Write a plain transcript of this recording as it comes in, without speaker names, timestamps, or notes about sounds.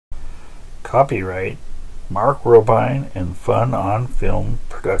Copyright Mark Robine and Fun on Film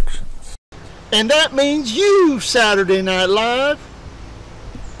Productions. And that means you, Saturday Night Live.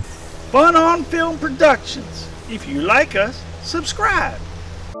 Fun on Film Productions. If you like us, subscribe.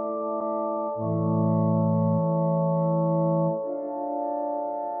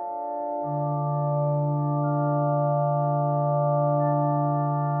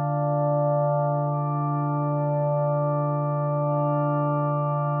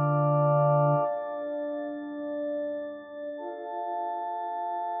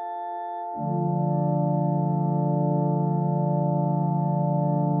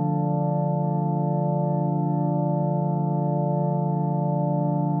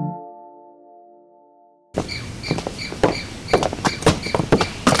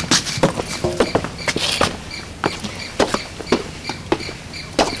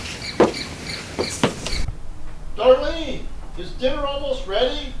 Darlene, is dinner almost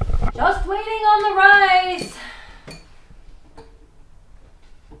ready? Just waiting on the rice.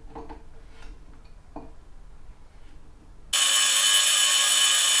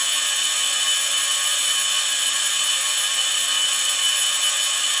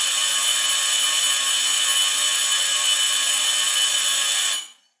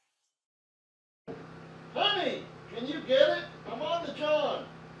 Honey, can you get it? I'm on the John.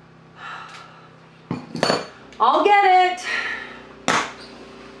 I'll get it.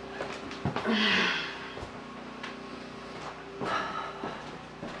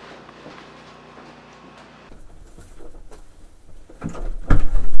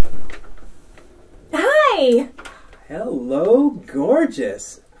 Hi! Hello,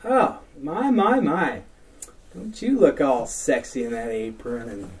 gorgeous. Oh, my. Don't you look all sexy in that apron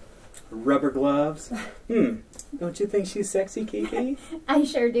and rubber gloves? Don't you think she's sexy, Kiki? I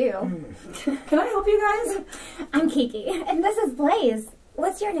sure do. Can I help you guys? I'm Kiki, and this is Blaze.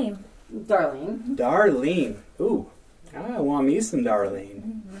 What's your name? Darlene. Darlene. Ooh, I want me some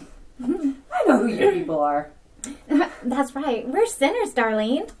Darlene. I know who you people are. That's right. We're sinners,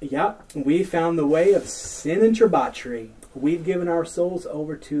 Darlene. Yep, we found the way of sin and debauchery. We've given our souls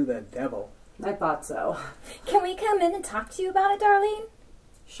over to the devil. I thought so. Can we come in and talk to you about it, Darlene?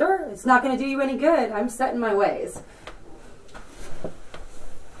 Sure, it's not going to do you any good. I'm set in my ways.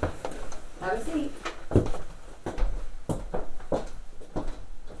 Have a seat.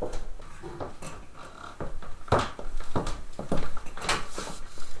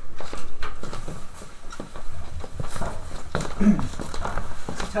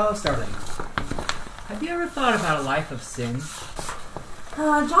 So tell us, Darlene, have you ever thought about a life of sin?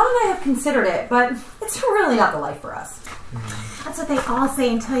 John and I have considered it, but it's really not the life for us. That's what they all say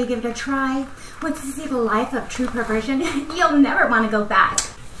until you give it a try. Once you see the life of true perversion, you'll never want to go back.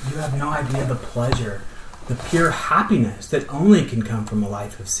 You have no idea the pleasure, the pure happiness that only can come from a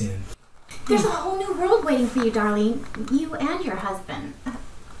life of sin. There's a whole new world waiting for you, Darlene. You and your husband.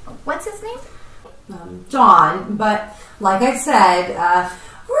 What's his name? John, but like I said,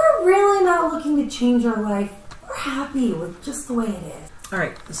 we're really not looking to change our life. We're happy with just the way it is. All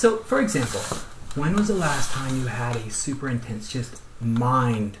right, so for example, when was the last time you had a super intense, just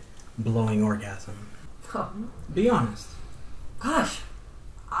mind-blowing orgasm? Huh. Be honest. Gosh,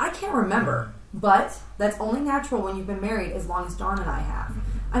 I can't remember, but that's only natural when you've been married as long as John and I have.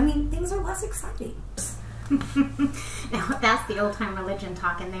 I mean, things are less exciting. Now, that's the old-time religion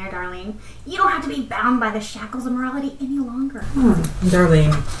talking there, Darlene. You don't have to be bound by the shackles of morality any longer.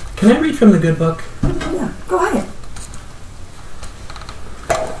 Darlene, can I read from the good book? Yeah, go ahead.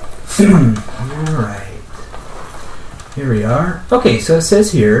 Alright. Here we are. Okay, so it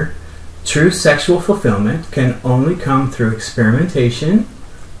says here, true sexual fulfillment can only come through experimentation,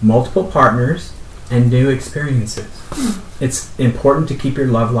 multiple partners, and new experiences. It's important to keep your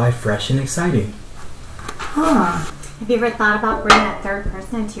love life fresh and exciting. Have you ever thought about bringing that third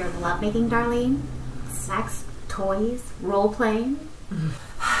person into your lovemaking, Darlene? Sex, toys, role-playing?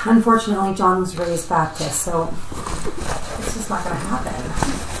 Unfortunately, John was raised Baptist, so it's just not going to happen.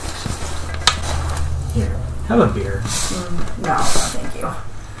 Here, have a beer. No, thank you.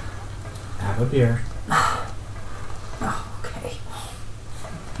 Have a beer. Oh, okay.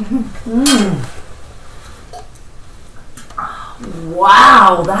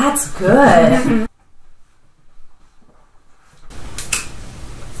 Wow, that's good.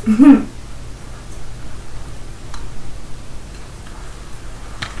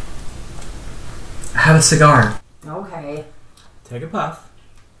 Have a cigar. Okay. Take a puff.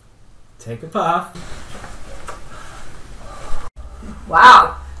 Take a puff.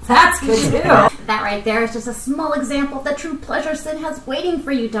 Wow, that's good too. That right there is just a small example of the true pleasure sin has waiting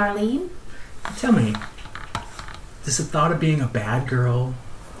for you, Darlene. Tell me, does the thought of being a bad girl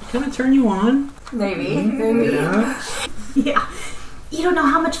Can I turn you on? Maybe. Maybe. Yeah. Yeah. You don't know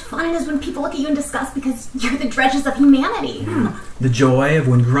how much fun it is when people look at you in disgust because you're the dredges of humanity. The joy of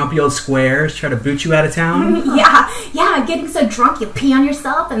when grumpy old squares try to boot you out of town. Yeah, getting so drunk you pee on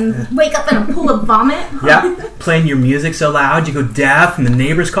yourself and wake up in a pool of vomit. Yeah, playing your music so loud you go deaf and the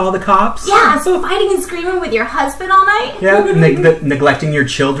neighbors call the cops. Yeah, so fighting and screaming with your husband all night. Yeah, neglecting your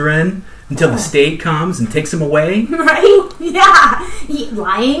children until the state comes and takes them away. Right? Yeah.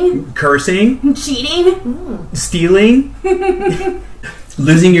 Lying. Cursing. Cheating. Stealing.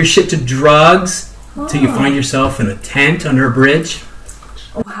 Losing your shit to drugs till you find yourself in a tent under a bridge.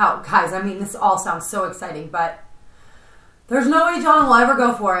 Wow, guys, I mean, this all sounds so exciting, but there's no way John will ever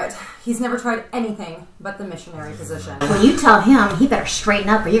go for it. He's never tried anything but the missionary position. Well, you tell him he better straighten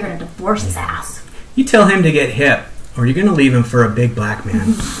up or you're going to divorce his ass. You tell him to get hip or you're going to leave him for a big black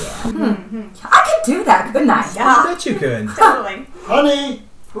man. I could do that, couldn't I? I bet you could. Totally. Honey,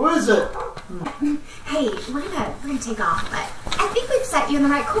 who is it? Hey, we're gonna take off, but I think we've set you in the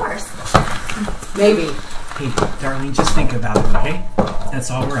right course. Maybe. Hey, Darlene, just think about it, okay?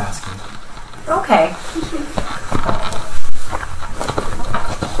 That's all we're asking. Okay.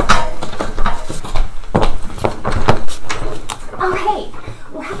 Oh, hey,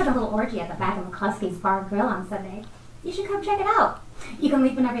 we're having a little orgy at the back of McCluskey's Bar and Grill on Sunday. You should come check it out. You can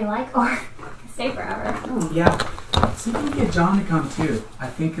leave whenever you like, or stay forever. Yeah. See if we can get John to come too. I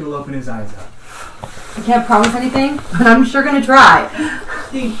think it'll open his eyes up. I can't promise anything, but I'm sure gonna try.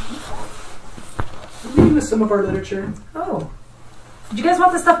 Hey, read us some of our literature. Oh. Did you guys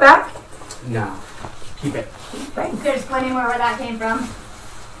want this stuff back? No. Keep it. Thanks. There's plenty more where that came from.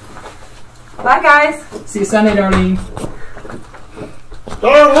 Bye, guys. See you Sunday, Darlene.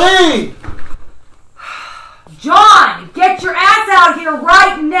 Darlene! John, get your ass out here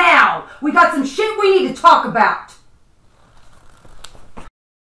right now. We got some shit we need to talk about.